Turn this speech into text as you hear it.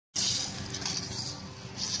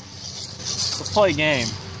Let's play a game.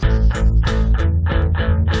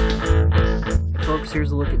 Folks,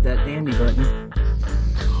 here's a look at that dandy button.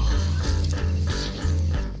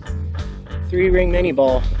 3-ring mini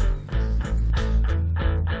ball.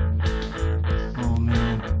 Oh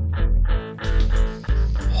man.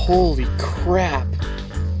 Holy crap.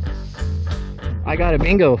 I got a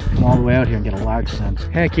bingo. Come all the way out here and get a large sense.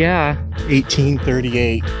 Heck yeah.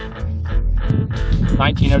 1838.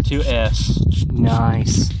 1902S.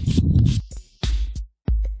 Nice.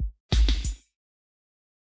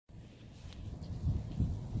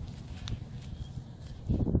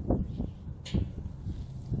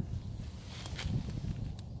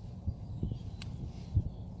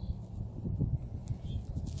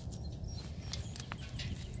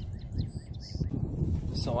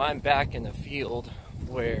 So I'm back in the field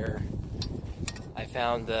where I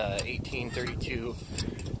found the 1832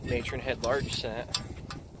 matron head large set.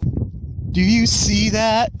 Do you see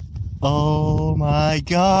that? Oh my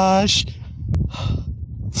gosh.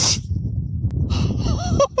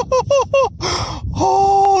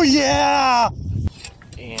 Oh yeah!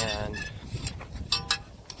 And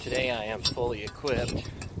today I am fully equipped.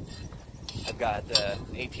 I've got the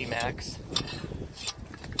AT Max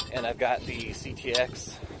and I've got the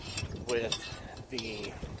CTX with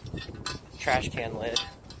the trash can lid,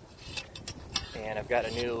 and I've got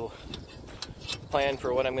a new plan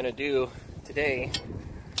for what I'm going to do today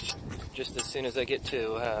just as soon as I get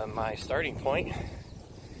to my starting point.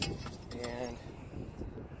 And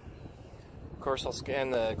of course I'll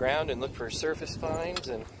scan the ground and look for surface finds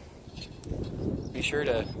and be sure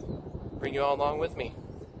to bring you all along with me.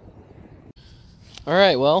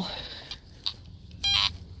 Alright, well,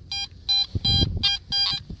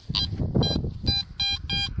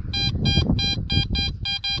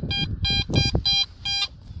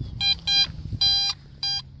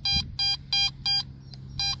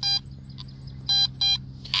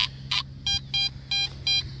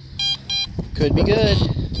 could be good.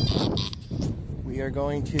 We are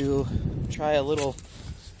going to try a little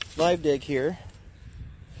live dig here.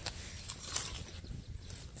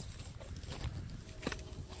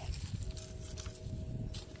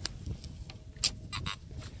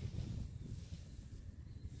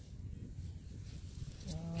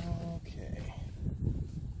 Okay.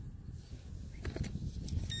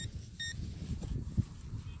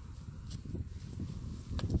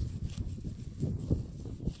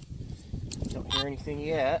 Don't hear anything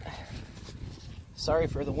yet. Sorry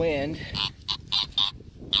for the wind.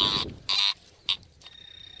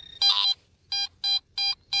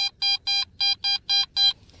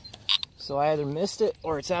 So I either missed it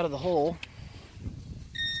or it's out of the hole.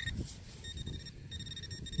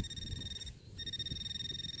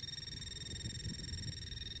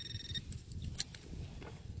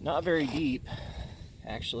 Not very deep,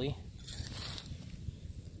 actually.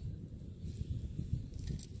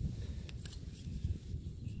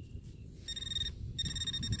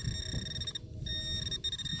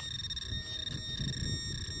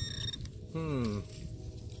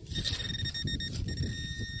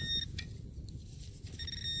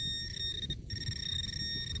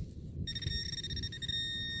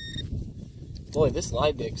 Boy, this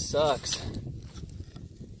live dig sucks.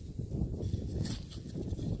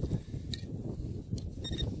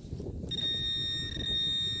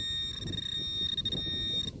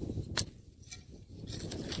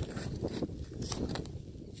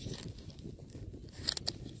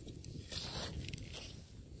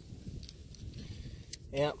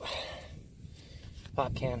 Yep.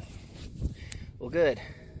 Pop can. Well, good.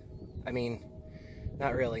 I mean,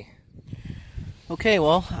 not really. Okay,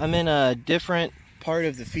 well, I'm in a different part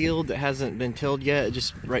of the field that hasn't been tilled yet,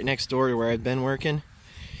 just right next door to where I've been working.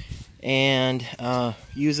 And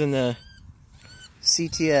using the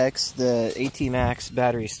CTX, the AT Max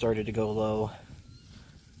battery started to go low.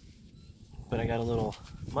 But I got a little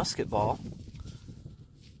musket ball.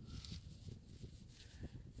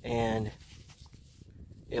 And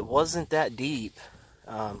it wasn't that deep.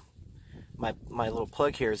 My little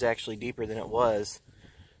plug here is actually deeper than it was,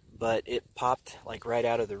 but it popped like right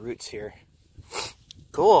out of the roots here.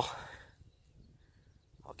 Cool.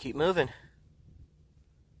 I'll keep moving.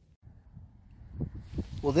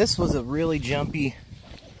 Well, this was a really jumpy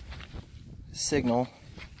signal,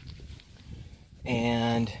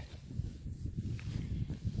 and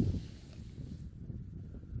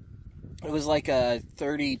it was like a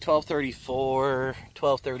 1234,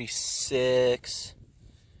 1236.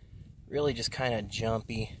 Really just kind of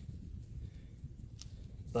jumpy.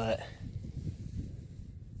 But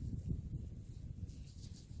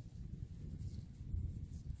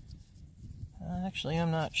actually,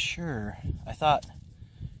 I'm not sure. I thought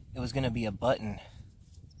it was going to be a button.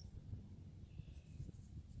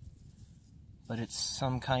 But it's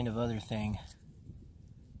some kind of other thing.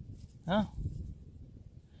 Oh.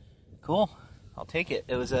 Cool. I'll take it.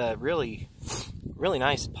 It was a really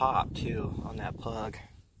nice pop, too, on that plug.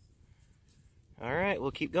 Alright,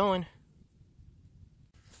 we'll keep going.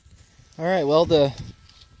 Alright, well, the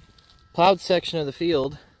plowed section of the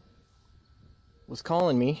field was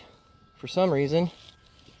calling me for some reason.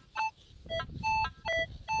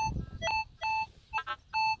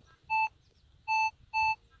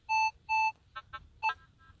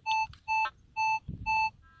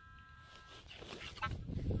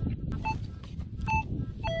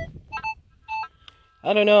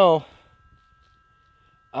 I don't know.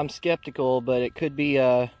 I'm skeptical, but it could be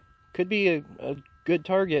a good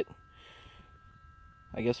target.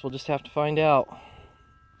 I guess we'll just have to find out.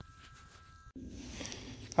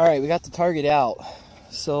 Alright, we got the target out.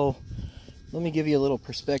 So, let me give you a little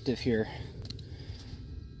perspective here.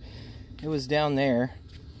 It was down there,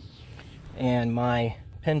 and my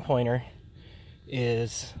pinpointer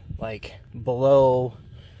is like below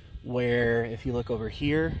where, if you look over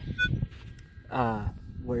here,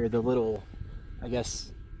 where the little, I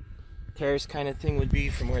guess, terrace kind of thing would be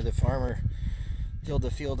from where the farmer tilled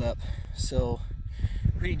the field up. So,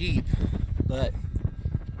 pretty deep, but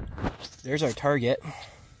there's our target.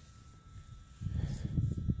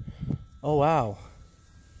 Oh, wow.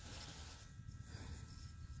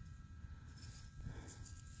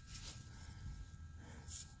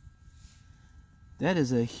 That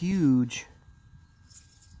is a huge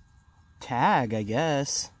tag, I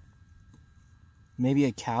guess. Maybe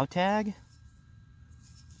a cow tag?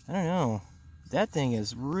 I don't know. That thing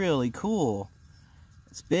is really cool.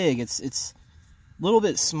 It's big. It's a little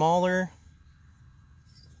bit smaller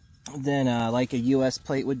than like a US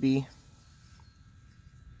plate would be.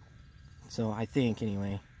 So I think,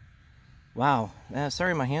 anyway. Wow.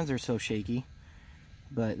 Sorry my hands are so shaky,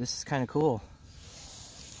 but this is kind of cool.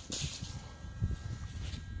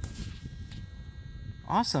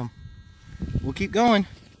 Awesome. We'll keep going.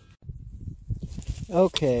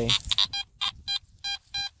 Okay.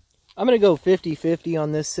 I'm going to go 50-50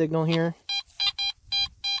 on this signal here.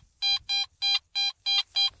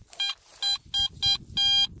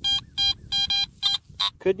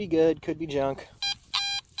 Could be good, could be junk.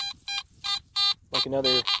 Like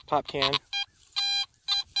another pop can.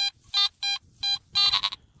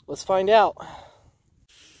 Let's find out.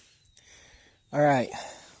 Alright.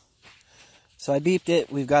 So I beeped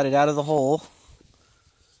it. We've got it out of the hole.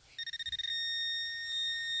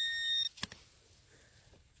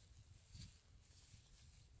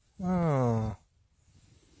 Oh.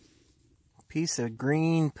 Piece of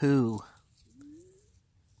green poo.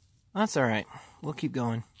 That's alright. We'll keep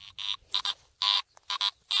going.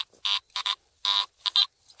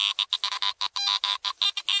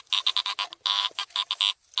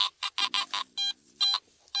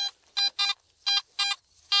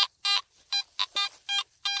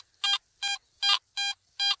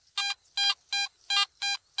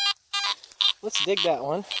 Let's dig that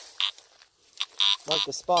one. Mark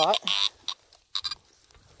the spot.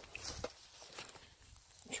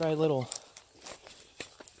 Try a little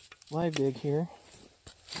live dig here.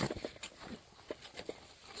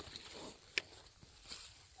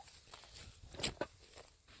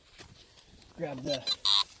 Grab the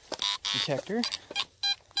detector.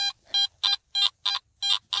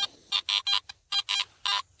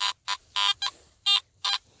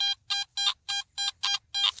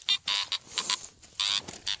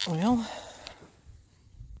 Well,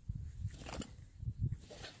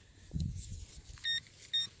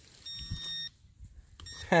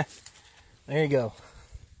 there you go.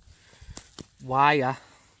 Wire.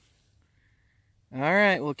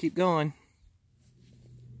 Alright, we'll keep going.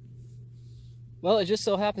 Well, it just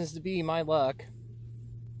so happens to be my luck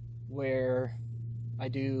where I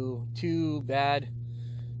do 2 bad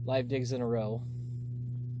live digs in a row,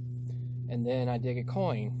 and then I dig a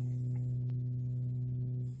coin.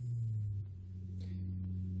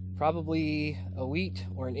 Probably a wheat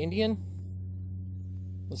or an Indian.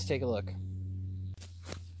 Let's take a look.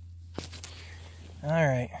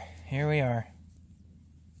 Alright, here we are.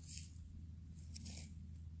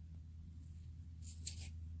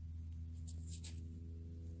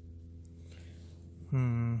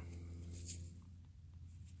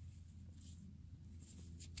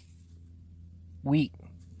 Wheat.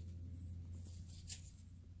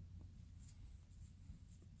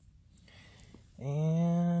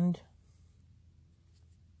 And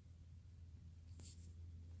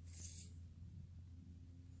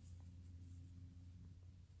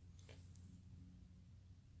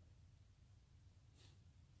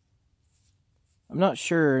I'm not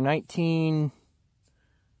sure,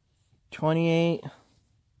 1928.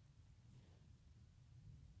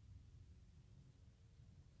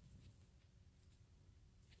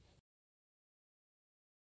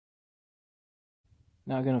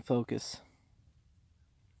 Not gonna focus.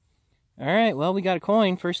 Alright, well, we got a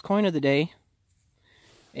coin, first coin of the day.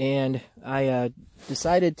 And I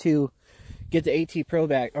decided to get the AT Pro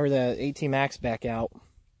back, or the AT Max back out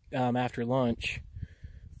after lunch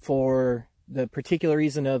for the particular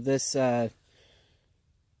reason of this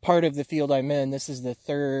part of the field I'm in. This is the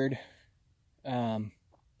third, I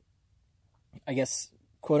guess,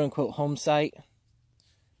 quote-unquote home site.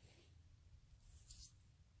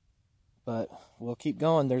 But we'll keep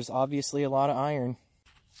going. There's obviously a lot of iron.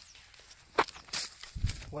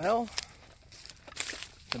 Well,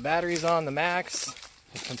 the batteries on the Max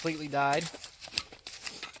have completely died.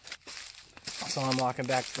 So I'm walking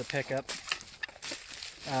back to the pickup.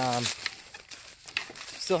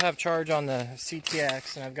 Still have charge on the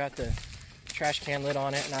CTX, and I've got the trash can lid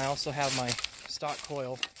on it, and I also have my stock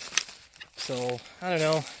coil. So, I don't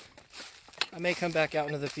know. I may come back out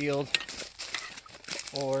into the field,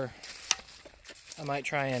 or I might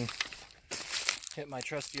try and hit my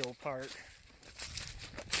trusty old park.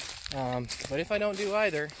 But if I don't do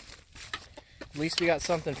either, at least we got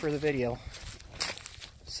something for the video.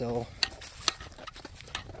 So,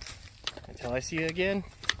 until I see you again,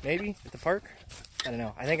 maybe at the park. I don't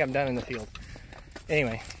know. I think I'm done in the field.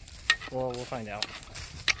 Anyway, we'll find out.